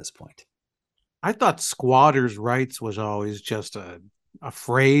comes in at this point. I thought squatters' rights was always just a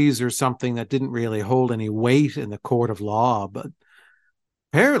phrase or something that didn't really hold any weight in the court of law, but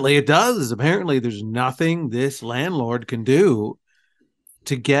apparently it does. Apparently there's nothing this landlord can do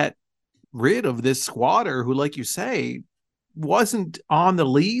to get rid of this squatter who, like you say, wasn't on the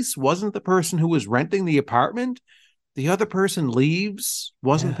lease, wasn't the person who was renting the apartment. The other person leaves,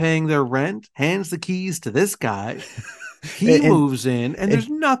 wasn't paying their rent, hands the keys to this guy. He moves in, and there's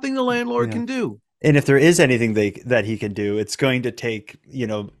nothing the landlord can do. And if there is anything that he can do, it's going to take,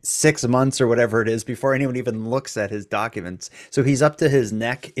 6 months or whatever it is before anyone even looks at his documents. So he's up to his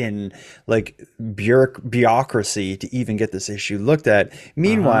neck in like bureaucracy to even get this issue looked at.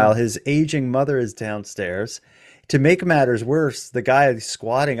 Meanwhile, his aging mother is downstairs to make matters worse, the guy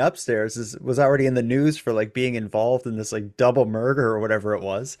squatting upstairs was already in the news for like being involved in this like double murder or whatever it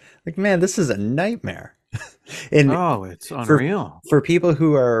was. Like, man, this is a nightmare. And it's unreal. For people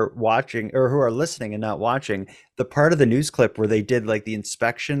who are watching or who are listening and not watching, the part of the news clip where they did like the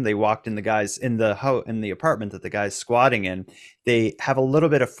inspection, they walked in the guys in the apartment that the guy's squatting in. They have a little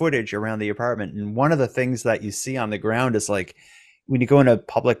bit of footage around the apartment, and one of the things that you see on the ground is like when you go in a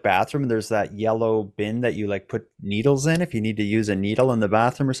public bathroom, there's that yellow bin that you like put needles in if you need to use a needle in the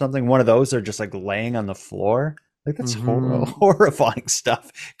bathroom or something. One of those are just like laying on the floor. Like that's horrifying stuff.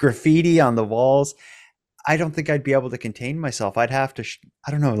 Graffiti on the walls. I don't think I'd be able to contain myself. I'd have to,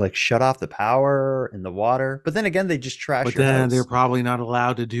 I don't know, like shut off the power and the water. But then again, they just trash But your then house. they're probably not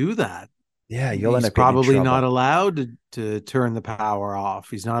allowed to do that. Yeah, you'll end He's up getting in probably not trouble. allowed to turn the power off.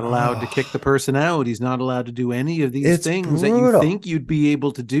 He's not allowed to kick the person out. He's not allowed to do any of these It's things that you brutal. think you'd be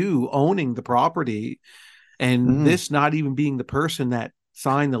able to do owning the property. And this not even being the person that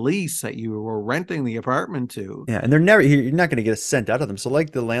signed the lease that you were renting the apartment to. Yeah, and you're not going to get a cent out of them. So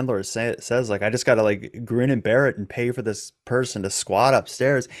like the landlord says, like, I just got to like grin and bear it and pay for this person to squat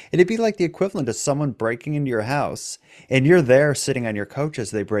upstairs. It'd be like the equivalent of someone breaking into your house and you're there sitting on your couch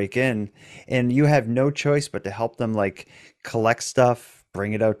as they break in and you have no choice but to help them like collect stuff,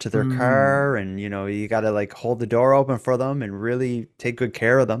 bring it out to their car. And, you know, you got to like hold the door open for them and really take good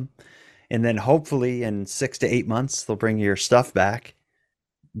care of them. And then hopefully in 6 to 8 months, they'll bring your stuff back.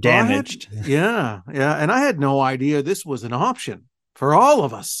 Damaged. Yeah. And I had no idea this was an option for all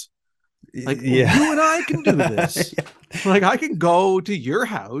of us. Like, you and I can do this. Like, I can go to your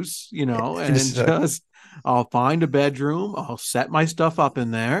house, you know, and just I'll find a bedroom. I'll set my stuff up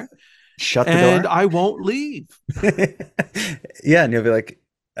in there. Shut the door. And I won't leave. Yeah. And you'll be like,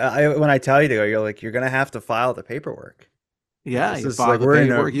 when I tell you to go, you're like, you're going to have to file the paperwork. Yeah. This You is file like, the we're in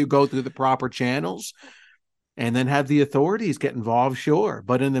paperwork, you go through the proper channels. And then have the authorities get involved, sure.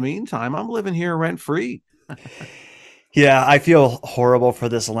 But in the meantime, I'm living here rent-free. Yeah, I feel horrible for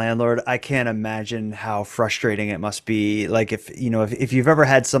this landlord. I can't imagine how frustrating it must be. Like if you've ever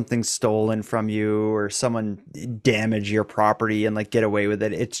had something stolen from you or someone damage your property and like get away with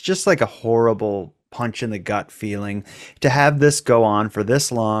it, it's just like a horrible punch in the gut feeling to have this go on for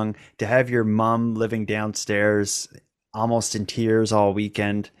this long, to have your mom living downstairs almost in tears all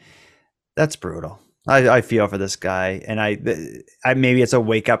weekend. That's brutal. I feel for this guy, and I maybe it's a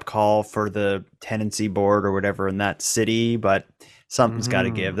wake up call for the tenancy board or whatever in that city, but something's got to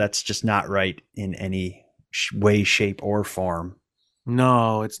give. That's just not right in any way, shape, or form.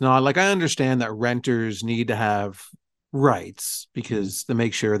 No, it's not. Like, I understand that renters need to have rights because to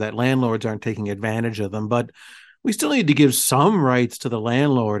make sure that landlords aren't taking advantage of them, but we still need to give some rights to the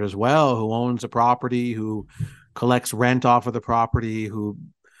landlord as well, who owns a property, who collects rent off of the property, who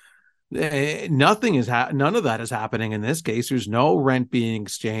none of that is happening in this case. There's no rent being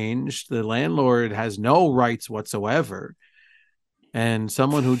exchanged. The landlord has no rights whatsoever. And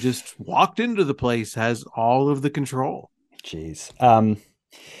someone who just walked into the place has all of the control. Jeez.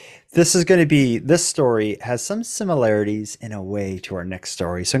 This story has some similarities in a way to our next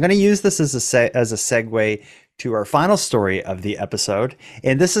story. So I'm going to use this as a segue to our final story of the episode.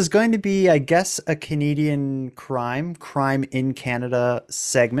 And this is going to be, I guess, a Canadian crime in Canada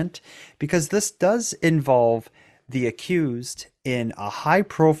segment, because this does involve the accused in a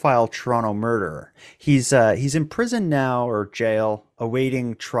high-profile Toronto murder. He's in prison now, or jail,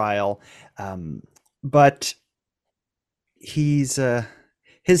 awaiting trial, but his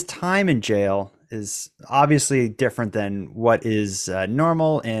time in jail is obviously different than what is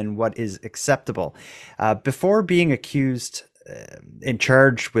normal and what is acceptable. Before being accused and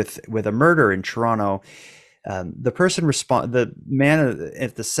charged with a murder in Toronto, the man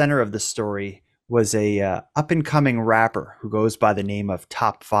at the center of the story was a up-and-coming rapper who goes by the name of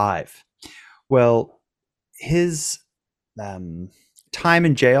Top 5. Well, his time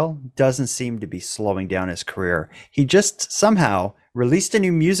in jail doesn't seem to be slowing down his career. He just somehow released a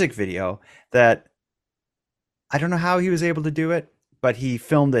new music video that I don't know how he was able to do it, but he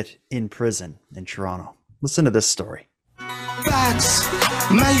filmed it in prison in Toronto. Listen to this story. Facts.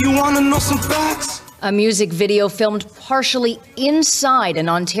 Man, you want to know some facts? A music video filmed partially inside an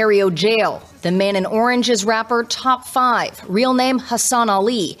Ontario jail. The Man in Orange is rapper Top 5, real name Hassan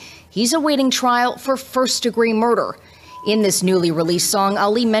Ali. He's awaiting trial for first-degree murder. In this newly released song,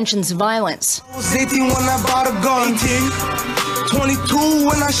 Ali mentions violence. I was 18 when I bought a gun. 22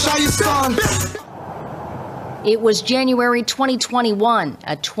 when I shot your son. It was January 2021.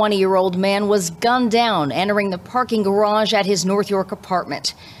 A 20-year-old man was gunned down entering the parking garage at his North York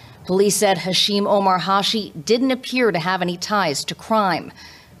apartment. Police said Hashim Omar Hashi didn't appear to have any ties to crime.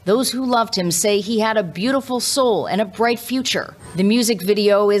 Those who loved him say he had a beautiful soul and a bright future. The music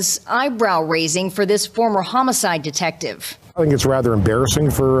video is eyebrow-raising for this former homicide detective. I think it's rather embarrassing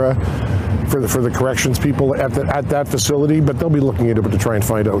for the corrections people at that facility, but they'll be looking into it to try and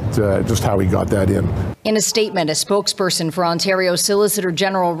find out just how he got that in. In a statement, a spokesperson for Ontario Solicitor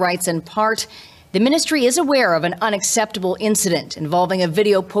General writes in part, the ministry is aware of an unacceptable incident involving a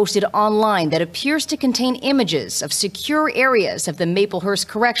video posted online that appears to contain images of secure areas of the Maplehurst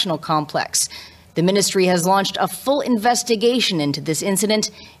Correctional Complex. The ministry has launched a full investigation into this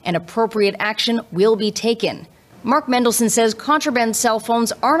incident, and appropriate action will be taken. Mark Mendelson says contraband cell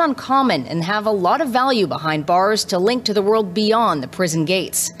phones aren't uncommon and have a lot of value behind bars to link to the world beyond the prison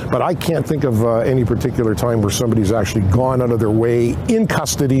gates. But I can't think of any particular time where somebody's actually gone out of their way in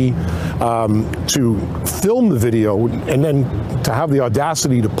custody to film the video and then to have the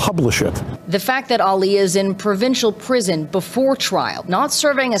audacity to publish it. The fact that Ali is in provincial prison before trial, not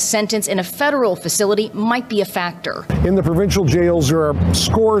serving a sentence in a federal facility, might be a factor. In the provincial jails, there are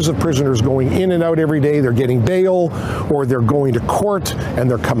scores of prisoners going in and out every day. They're getting bail, or they're going to court and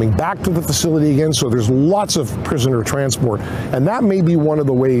they're coming back to the facility again. So there's lots of prisoner transport, and that may be one of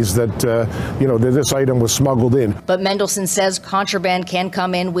the ways that that this item was smuggled in. But Mendelson says contraband can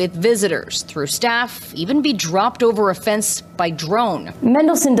come in with visitors, through staff, even be dropped over a fence by drone.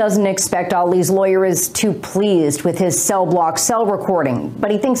 Mendelson doesn't expect Ali's lawyer is too pleased with his cell block cell recording,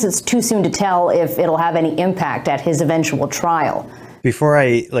 but he thinks it's too soon to tell if it'll have any impact at his eventual trial. Before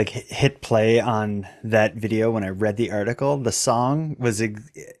I hit play on that video, when I read the article, the song was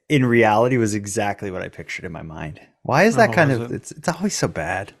in reality was exactly what I pictured in my mind. Why is that it's always so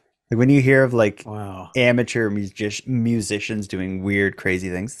bad? Like when you hear of amateur musicians doing weird,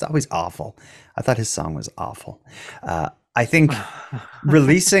 crazy things, it's always awful. I thought his song was awful. I think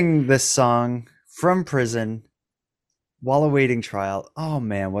releasing this song from prison while awaiting trial, oh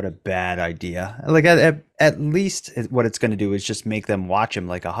man, what a bad idea. Like at least what it's going to do is just make them watch him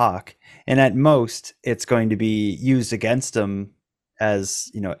like a hawk. And at most, it's going to be used against him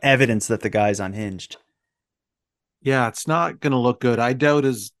as, evidence that the guy's unhinged. Yeah, it's not going to look good. I doubt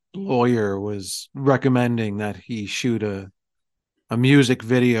his lawyer was recommending that he shoot a music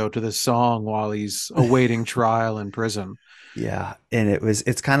video to the song while he's awaiting trial in prison. Yeah, and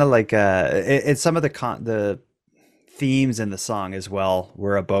it's kind of like it's some of the themes in the song as well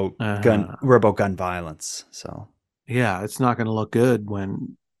were about gun violence. So yeah, it's not going to look good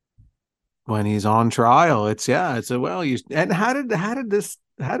when he's on trial. And how did this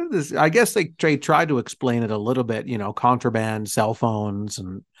I guess they tried to explain it a little bit, contraband cell phones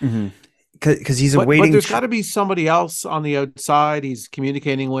and because he's awaiting. But there's got to be somebody else on the outside he's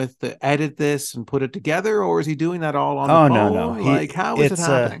communicating with to edit this and put it together, or is he doing that all on the phone? No. How is it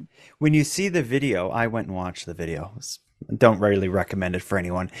happening? When you see the video, I went and watched the video. Don't really recommend it for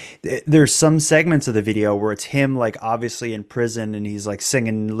anyone. There's some segments of the video where it's him obviously in prison and he's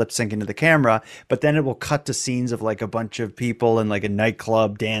singing, lip syncing to the camera, but then it will cut to scenes of a bunch of people in a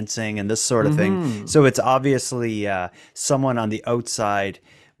nightclub dancing and this sort of thing. So it's obviously someone on the outside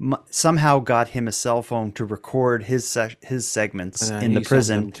somehow got him a cell phone to record his segments in the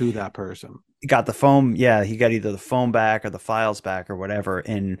prison sent them to that person. Got the phone. Yeah, he got either the phone back or the files back or whatever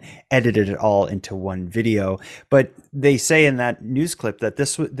and edited it all into one video. But they say in that news clip that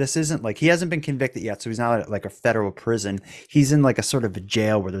this isn't he hasn't been convicted yet. So he's not at a federal prison. He's in a sort of a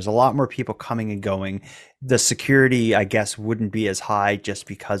jail where there's a lot more people coming and going. The security, I guess, wouldn't be as high just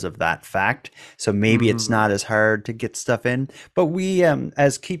because of that fact. So maybe it's not as hard to get stuff in. But we,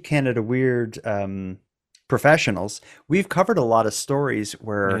 as Keep Canada Weird professionals, we've covered a lot of stories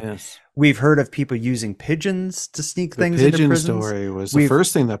where we've heard of people using pigeons to sneak things into prisons. The pigeon story was the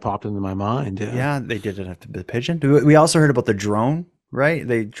first thing that popped into my mind. Yeah, they did it at the pigeon. We also heard about the drone, right?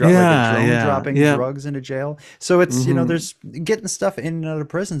 They dropped a drone dropping drugs into jail. So it's, there's getting stuff in and out of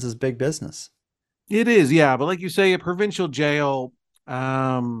prisons is big business. It is, yeah. But like you say, a provincial jail,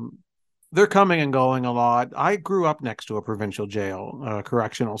 they're coming and going a lot. I grew up next to a provincial jail,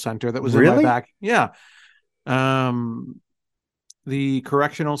 correctional center that was in my back. Yeah. The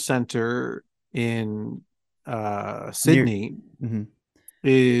correctional center in Sydney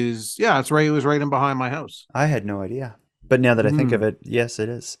is it's right. It was right in behind my house. I had no idea, but now that I think of it, yes, it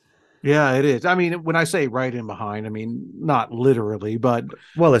is. Yeah, it is. I mean, when I say right in behind, I mean not literally, but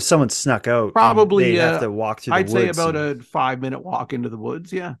if someone snuck out, probably they'd have to walk through the woods. I'd say about a 5-minute walk into the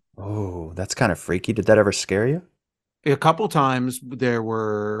woods. Yeah. Oh, that's kind of freaky. Did that ever scare you? A couple times they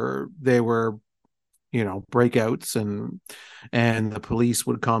were breakouts, and the police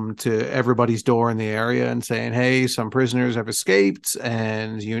would come to everybody's door in the area and saying, hey, some prisoners have escaped,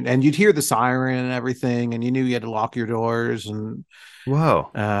 and you'd hear the siren and everything, and you knew you had to lock your doors. And Whoa.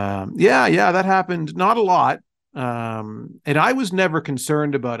 Yeah, that happened. Not a lot. And I was never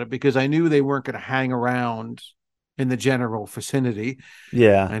concerned about it because I knew they weren't going to hang around in the general vicinity.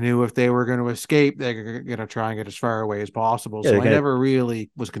 Yeah. I knew if they were going to escape, they're going to try and get as far away as possible. Yeah, So I never really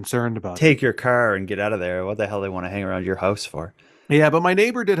was concerned about it. Take your car and get out of there. What the hell they want to hang around your house for? Yeah, but my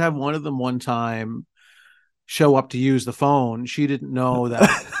neighbor did have one of them one time show up to use the phone. She didn't know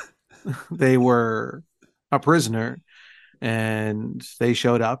that they were a prisoner, and they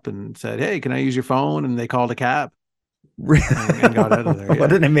showed up and said, hey, can I use your phone? And they called a cab and got out of there.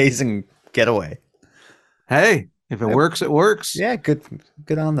 What an amazing getaway. Hey, if it works, it works. Yeah, good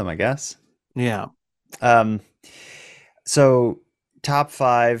on them, I guess. Yeah. So top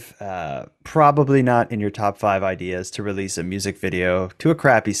 5, probably not in your top 5 ideas to release a music video to a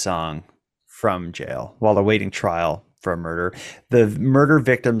crappy song from jail while awaiting trial for a murder. The murder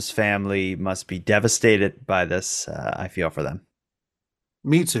victim's family must be devastated by this. I feel for them.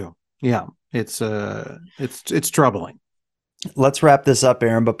 Me too. Yeah, it's troubling. Let's wrap this up,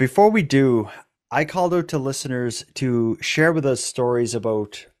 Aaron. But before we do, I called out to listeners to share with us stories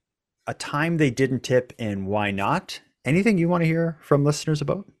about a time they didn't tip and why not. Anything you want to hear from listeners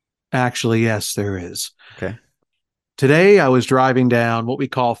about? Actually, yes, there is. Okay. Today, I was driving down what we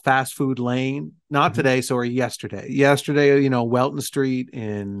call fast food lane. Not today, sorry, yesterday. Yesterday, Welton Street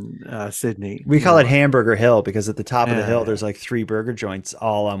in Sydney. We call it Hamburger Hill because at the top of the hill, there's like 3 burger joints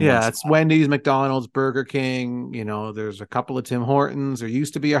all on one spot. It's Wendy's, McDonald's, Burger King. There's a couple of Tim Hortons. There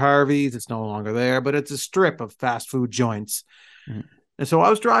used to be a Harvey's. It's no longer there, but it's a strip of fast food joints. Mm-hmm. And so I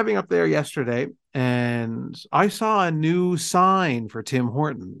was driving up there yesterday, and I saw a new sign for Tim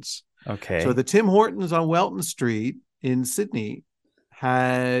Hortons. Okay. So the Tim Hortons on Welton Street in Sydney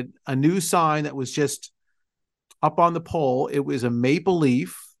had a new sign that was just up on the pole. It was a maple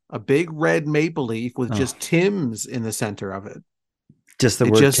leaf, a big red maple leaf with just Tim's in the center of it. Just the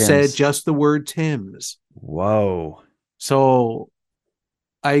word Tim's. It just said just the word Tim's. Whoa. So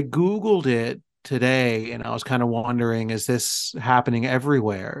I Googled it today, and I was kind of wondering, is this happening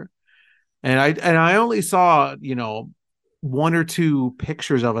everywhere? And I only saw, 1 or 2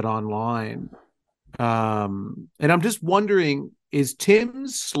 pictures of it online. And I'm just wondering, is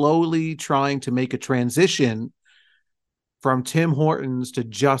Tim's slowly trying to make a transition from Tim Hortons to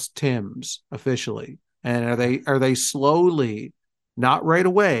just Tim's officially? And are they slowly, not right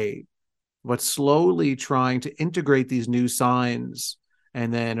away, but slowly trying to integrate these new signs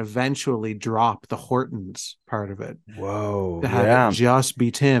and then eventually drop the Hortons part of it? Whoa. To have it just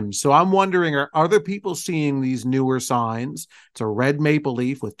be Tim's. So I'm wondering, are other people seeing these newer signs? It's a red maple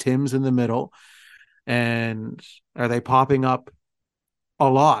leaf with Tim's in the middle. And are they popping up a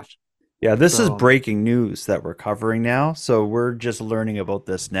lot? Yeah, this is breaking news that we're covering now. So we're just learning about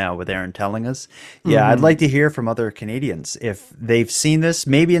this now with Aaron telling us. Yeah, I'd like to hear from other Canadians if they've seen this.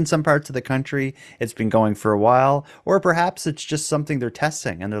 Maybe in some parts of the country, it's been going for a while. Or perhaps it's just something they're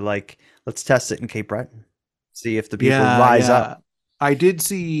testing. And they're like, let's test it in Cape Breton. See if the people rise up. I did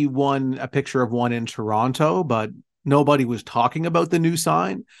see a picture of one in Toronto, but nobody was talking about the new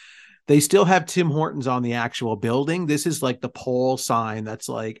sign. They still have Tim Hortons on the actual building. This is like the pole sign that's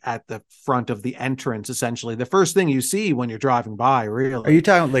like at the front of the entrance, essentially. The first thing you see when you're driving by, really. Are you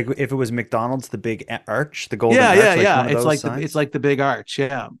talking like if it was McDonald's, the big arch, the golden arch? Yeah. It's like the big arch.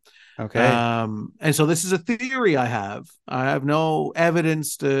 Yeah. Okay. And so this is a theory I have. I have no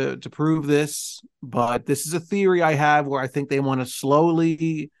evidence to prove this, but this is a theory I have where I think they want to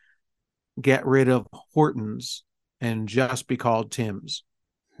slowly get rid of Hortons and just be called Tim's.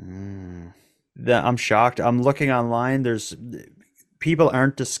 I'm shocked. I'm looking online. There's people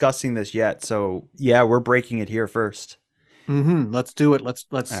aren't discussing this yet. So yeah, we're breaking it here first. Let's do it.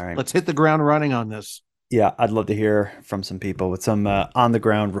 Let's hit the ground running on this. Yeah, I'd love to hear from some people with some on the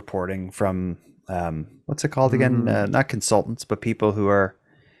ground reporting from what's it called again? Not consultants, but people who are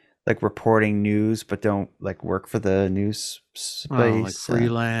like reporting news but don't like work for the news space. Like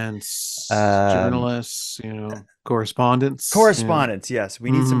freelance journalists, correspondents. Yes,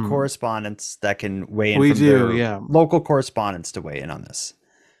 we need some correspondents that can weigh in. Local correspondents to weigh in on this.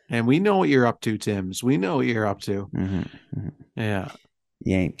 And we know what you're up to, Tim's. We know what you're up to. Yeah,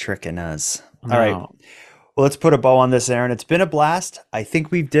 you ain't tricking us. No. All right. Well, let's put a bow on this, Aaron. It's been a blast. I think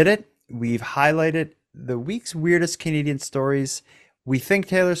we've did it. We've highlighted the week's weirdest Canadian stories. We think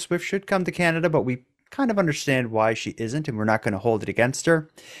Taylor Swift should come to Canada, but we kind of understand why she isn't, and we're not going to hold it against her.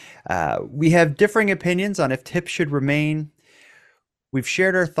 We have differing opinions on if tips should remain. We've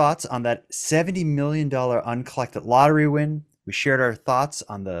shared our thoughts on that $70 million uncollected lottery win. We shared our thoughts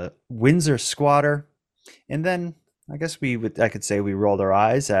on the Windsor squatter. And then I guess I could say we rolled our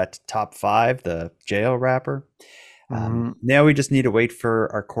eyes at top 5, the jail rapper. Now we just need to wait for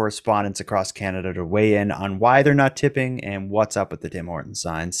our correspondents across Canada to weigh in on why they're not tipping and what's up with the Tim Hortons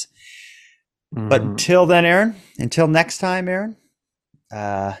signs. But until then, Aaron, until next time, Aaron,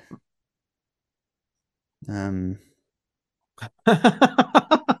 I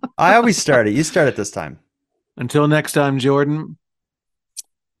always start it. You start it this time. Until next time, Jordan.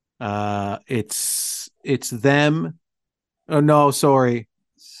 It's them. Oh no, sorry.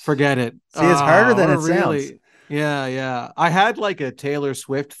 Forget it. See, it's harder than it sounds. Yeah. I had like a Taylor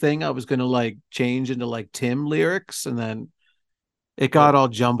Swift thing I was gonna like change into like Tim lyrics, and then it got all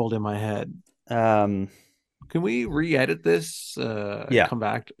jumbled in my head. Can we re-edit this? Yeah. Come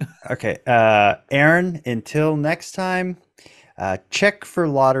back. Okay. Aaron, until next time, check for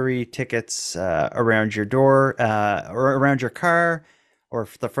lottery tickets around your door or around your car or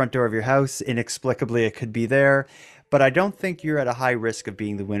the front door of your house. Inexplicably, it could be there. But I don't think you're at a high risk of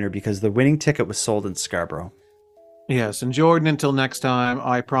being the winner because the winning ticket was sold in Scarborough. Yes, and Jordan, until next time,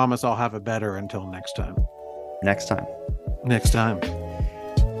 I promise I'll have a better until next time. Next time. Next time.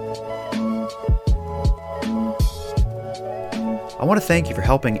 I want to thank you for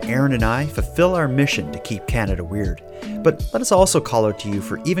helping Aaron and I fulfill our mission to keep Canada weird. But let us also call out to you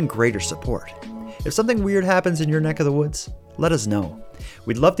for even greater support. If something weird happens in your neck of the woods, let us know.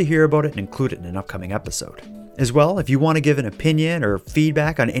 We'd love to hear about it and include it in an upcoming episode. As well, if you want to give an opinion or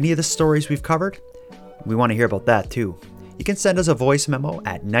feedback on any of the stories we've covered, we want to hear about that too. You can send us a voice memo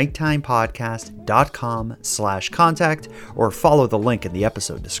at nighttimepodcast.com/contact or follow the link in the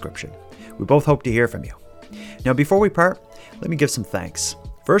episode description. We both hope to hear from you. Now, before we part, let me give some thanks.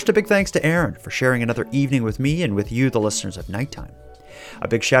 First, a big thanks to Aaron for sharing another evening with me and with you, the listeners of Nighttime. A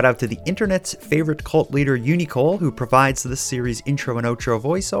big shout out to the internet's favorite cult leader, Unicole, who provides this series' intro and outro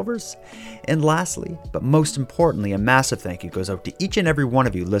voiceovers. And lastly, but most importantly, a massive thank you goes out to each and every one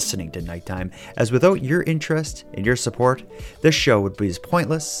of you listening to Nighttime, as without your interest and your support, this show would be as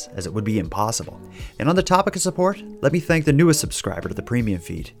pointless as it would be impossible. And on the topic of support, let me thank the newest subscriber to the premium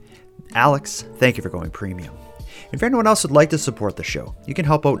feed. Alex, thank you for going premium. If anyone else would like to support the show, you can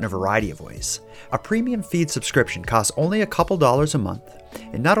help out in a variety of ways. A premium feed subscription costs only a couple dollars a month,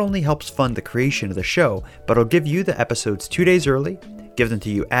 and not only helps fund the creation of the show, but it'll give you the episodes 2 days early, give them to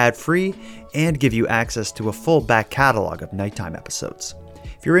you ad-free, and give you access to a full back catalog of Nighttime episodes.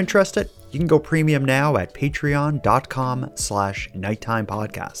 If you're interested, you can go premium now at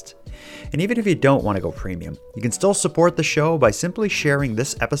patreon.com/nighttimepodcast. And even if you don't want to go premium, you can still support the show by simply sharing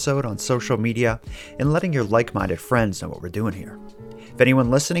this episode on social media and letting your like-minded friends know what we're doing here. If anyone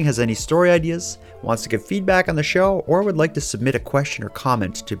listening has any story ideas, wants to give feedback on the show, or would like to submit a question or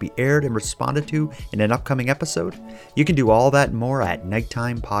comment to be aired and responded to in an upcoming episode, you can do all that and more at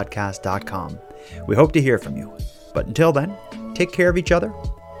nighttimepodcast.com. We hope to hear from you. But until then, take care of each other,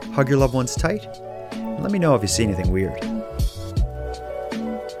 hug your loved ones tight, and let me know if you see anything weird.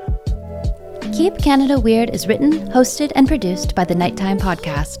 Keep Canada Weird is written, hosted, and produced by the Nighttime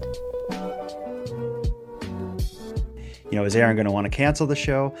Podcast. You know, is Aaron going to want to cancel the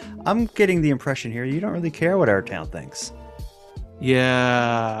show? I'm getting the impression here you don't really care what our town thinks.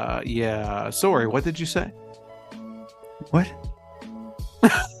 Yeah. Sorry, what did you say? What?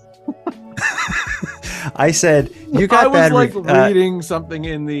 I said you got I was bad. Reading something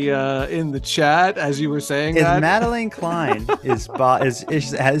in the chat as you were saying is that. Madeleine Klein is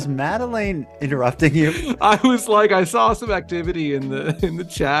Madeleine interrupting you? I was like, I saw some activity in the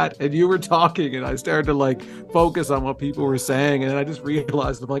chat, and you were talking, and I started to like focus on what people were saying, and then I just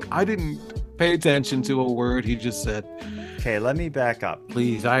realized I'm like, I didn't pay attention to a word he just said. Okay, let me back up,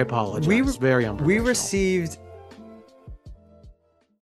 please. I apologize. Very unprofessional. We received